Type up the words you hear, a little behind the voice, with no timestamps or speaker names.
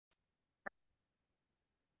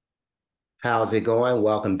How's it going?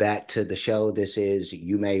 Welcome back to the show. This is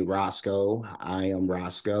You May Roscoe. I am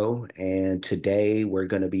Roscoe, and today we're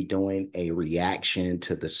going to be doing a reaction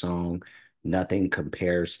to the song Nothing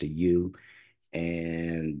Compares to You.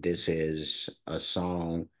 And this is a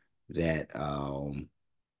song that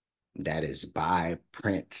is by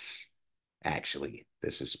Prince, actually.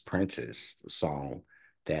 This is Prince's song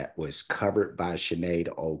that was covered by Sinead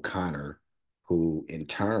O'Connor, who in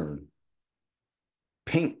turn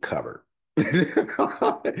Pink covered.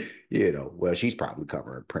 Well, she's probably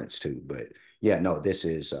covering Prince too, but yeah, no, this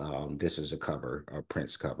is a cover, a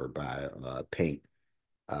Prince cover by Pink.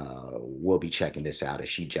 We'll be checking this out as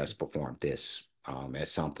she just performed this at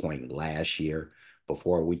some point last year.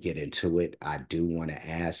 Before we get into it, I do want to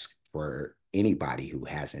ask for anybody who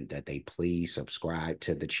hasn't that they please subscribe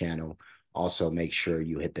to the channel. Also, make sure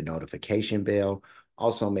you hit the notification bell.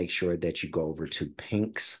 Also, make sure that you go over to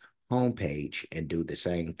Pink's homepage and do the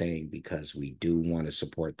same thing because we do want to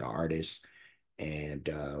support the artists. And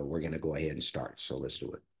we're going to go ahead and start. So let's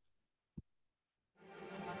do it.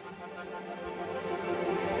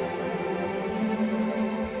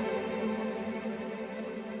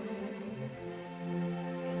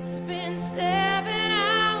 It's been 7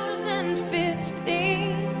 hours and 15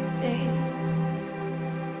 days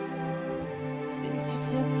since you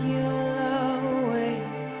took your love away.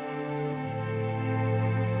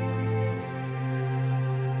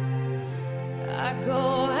 I go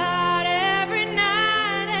out every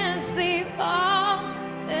night and sleep all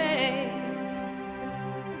day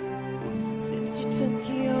since you took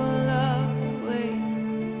your love away.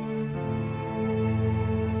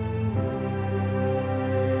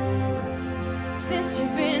 Since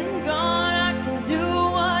you've been gone, I can do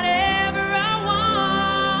whatever I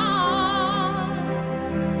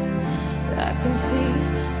want. I can see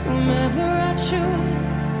whomever I choose.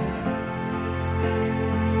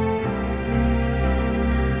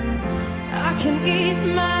 I can eat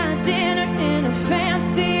my dinner in a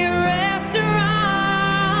fancy restaurant,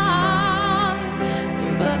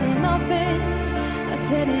 but nothing, I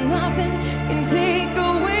said nothing, can take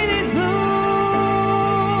away these blues.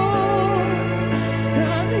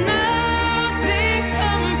 'Cause nothing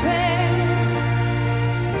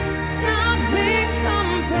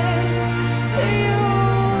compares to you.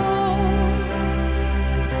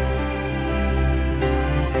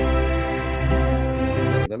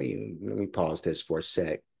 Let me pause this for a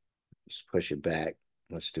sec. Just push it back.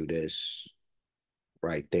 Let's do this.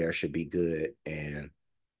 Right there should be good. And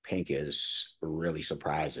Pink is really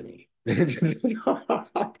surprising me.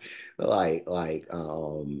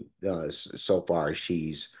 So far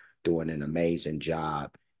she's doing an amazing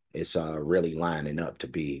job. It's really lining up to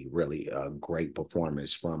be really a great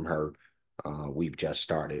performance from her. We've just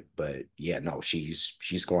started, but yeah, no,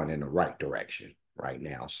 she's going in the right direction right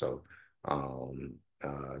now. So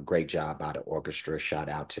great job by the orchestra. Shout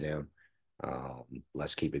out to them.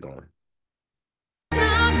 Let's keep it going.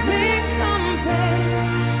 Nothing compares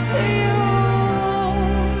to you.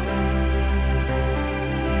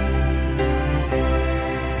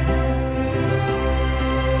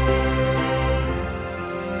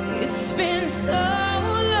 It's been so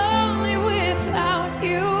lonely without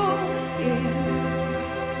you here,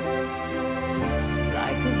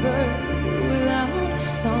 like a bird without a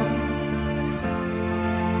song.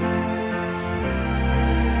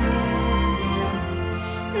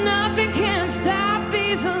 Nothing can stop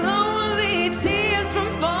these lonely tears from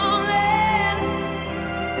falling.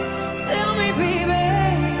 Tell me, baby,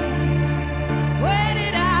 where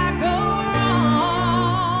did I go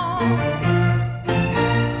wrong?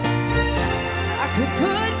 I could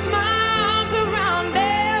put my arms around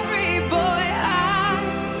every boy I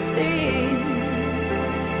see.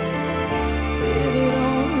 It would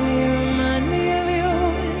only remind me of you.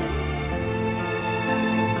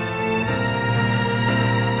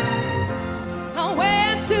 I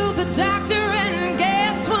went to the doctor and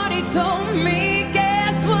guess what he told me?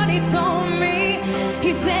 Guess what he told me?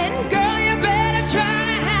 He said, girl, you better try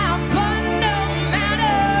to have fun no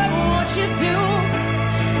matter what you do.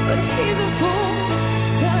 But he's a fool,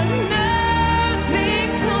 'cause nothing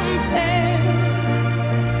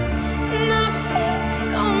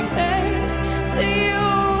compares to you.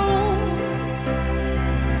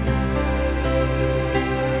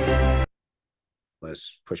 Let's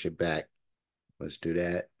push it back. Let's do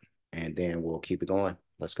that. And then we'll keep it going.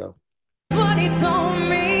 Let's go. What he told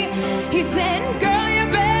me, he said, girl, you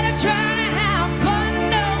better try to have fun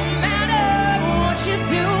no matter what you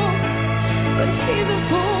do. But he's a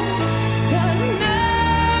fool, 'cause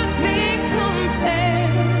nothing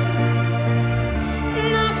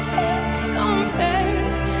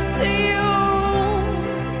compares to you.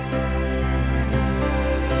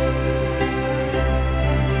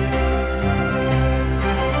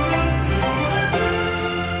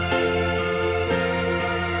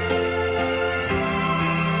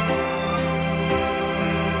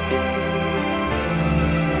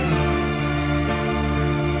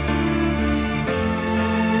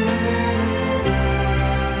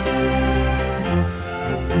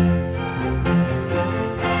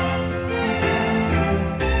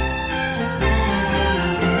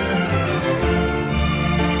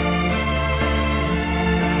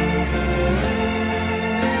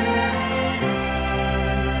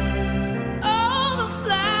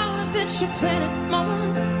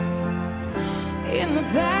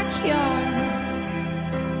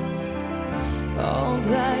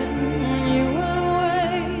 died and you went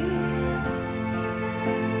away.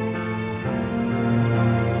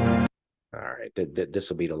 All right, this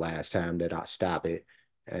will be the last time that I stop it.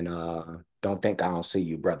 And don't think I don't see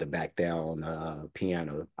you, brother, back there on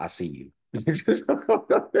piano. I see you.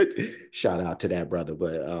 Shout out to that brother.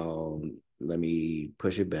 But let me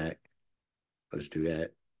push it back. Let's do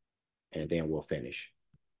that. And then we'll finish.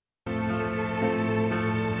 I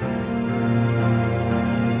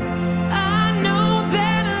know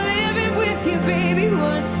that living with you, baby,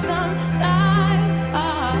 was sometimes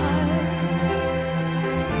hard,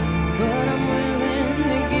 but I'm willing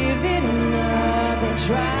to give it another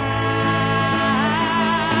try.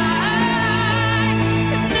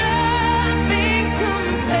 'Cause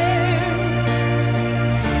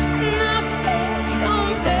nothing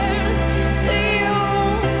compares to you.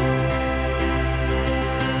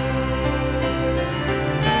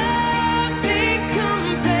 Nothing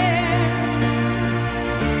compares.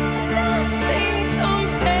 Nothing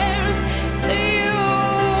compares to you.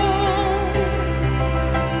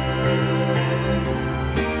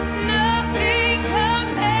 Nothing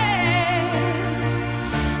compares.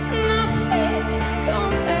 Nothing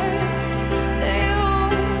compares to you.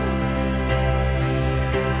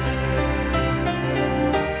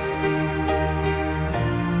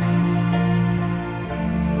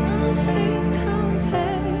 Nothing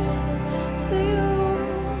compares to you.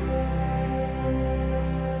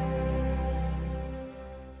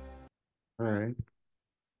 All right,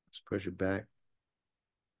 let's push it back.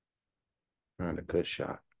 Find a good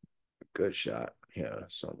shot. Good shot here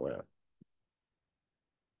somewhere.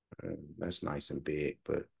 That's nice and big,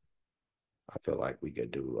 but I feel like we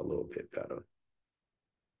could do a little bit better.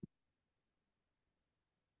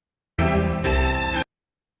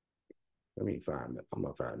 Let me find it. I'm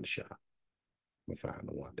gonna find the shot. Let me find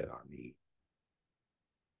the one that I need.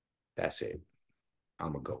 That's it.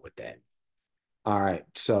 I'm gonna go with that. All right.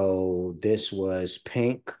 So this was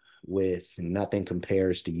Pink with Nothing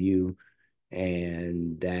Compares to You.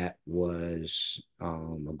 And that was a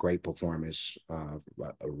great performance, a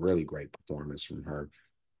really great performance from her.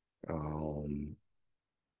 Um,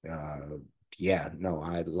 uh, yeah, no,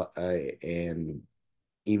 and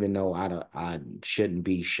even though I shouldn't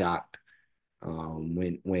be shocked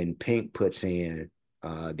when Pink puts in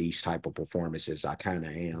these type of performances, I kind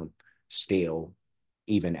of am still,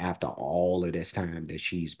 even after all of this time that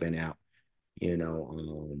she's been out, you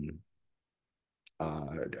know,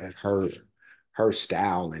 her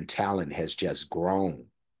style and talent has just grown.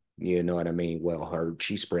 You know what I mean? Well,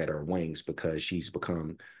 she spread her wings because she's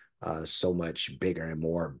become so much bigger and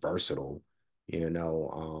more versatile,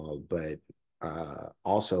 but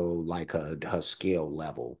also like her skill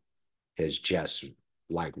level has just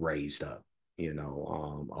like raised up, a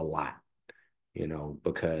lot,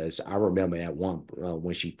 because I remember at one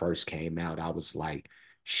when she first came out, I was like,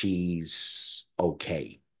 she's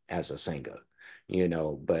okay as a singer,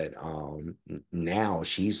 but now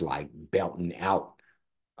she's like belting out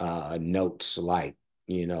notes like,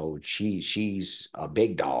 she's a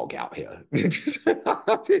big dog out here.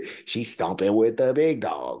 She's stomping with the big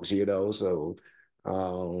dogs, so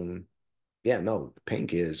um yeah, no,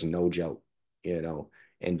 Pink is no joke, and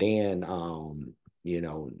then you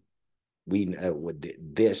know we would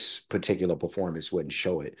this particular performance wouldn't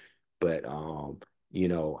show it, but I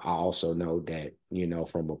also know that,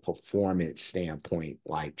 from a performance standpoint,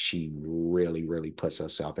 like she really, really puts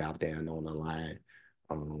herself out there and on the line.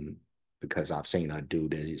 Um, because I've seen her do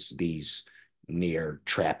these near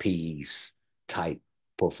trapeze type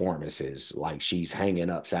performances, like she's hanging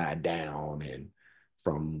upside down and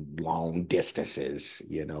from long distances,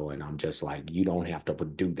 and I'm just like, you don't have to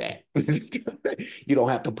do that. You don't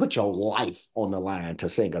have to put your life on the line to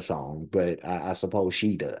sing a song, but I suppose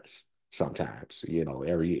she does sometimes,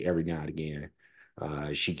 every now and again.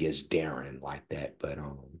 She gets daring like that, but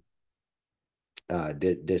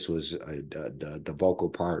this was the vocal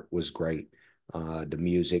part was great. The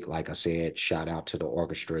music, like I said, shout out to the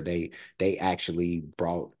orchestra. They actually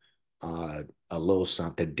brought a little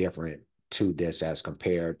something different to this as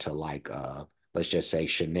compared to like let's just say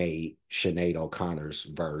Sinead O'Connor's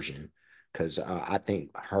version, because I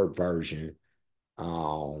think her version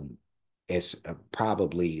um is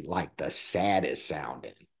probably like the saddest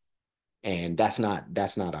sounding, and that's not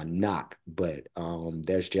a knock, but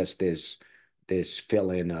there's just this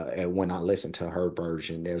feeling, and when I listen to her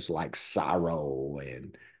version, there's like sorrow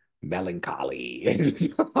and melancholy.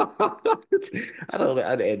 I don't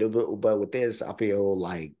know, but with this, I feel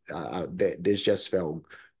like this just felt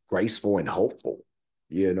graceful and hopeful.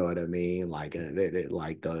 You know what I mean? Like,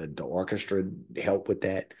 like the orchestra helped with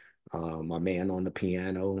that. My man on the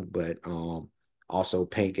piano, but also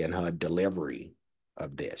Pink and her delivery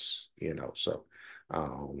of this, so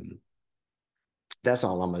that's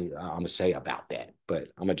all I'm gonna say about that. But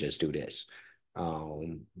I'm gonna just do this.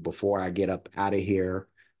 Before I get up out of here,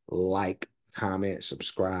 like, comment,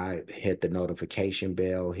 subscribe, hit the notification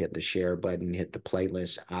bell, hit the share button, hit the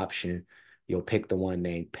playlist option. You'll pick the one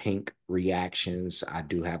named Pink Reactions. I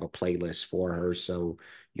do have a playlist for her, so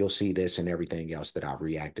you'll see this and everything else that I've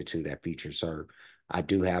reacted to that features her. I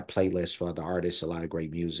do have playlists for other artists, a lot of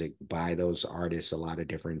great music by those artists, a lot of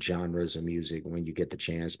different genres of music. When you get the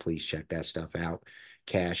chance, please check that stuff out.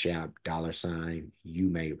 Cash App, $ You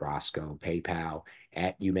Made Roscoe, PayPal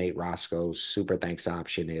at You Made Roscoe. Super thanks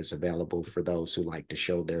option is available for those who like to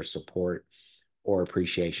show their support or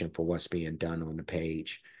appreciation for what's being done on the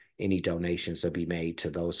page. Any donations will be made to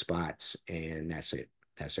those spots, and that's it.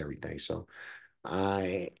 That's everything. So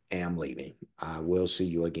I am leaving. I will see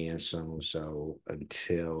you again soon. So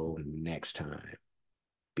until next time,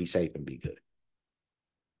 be safe and be good.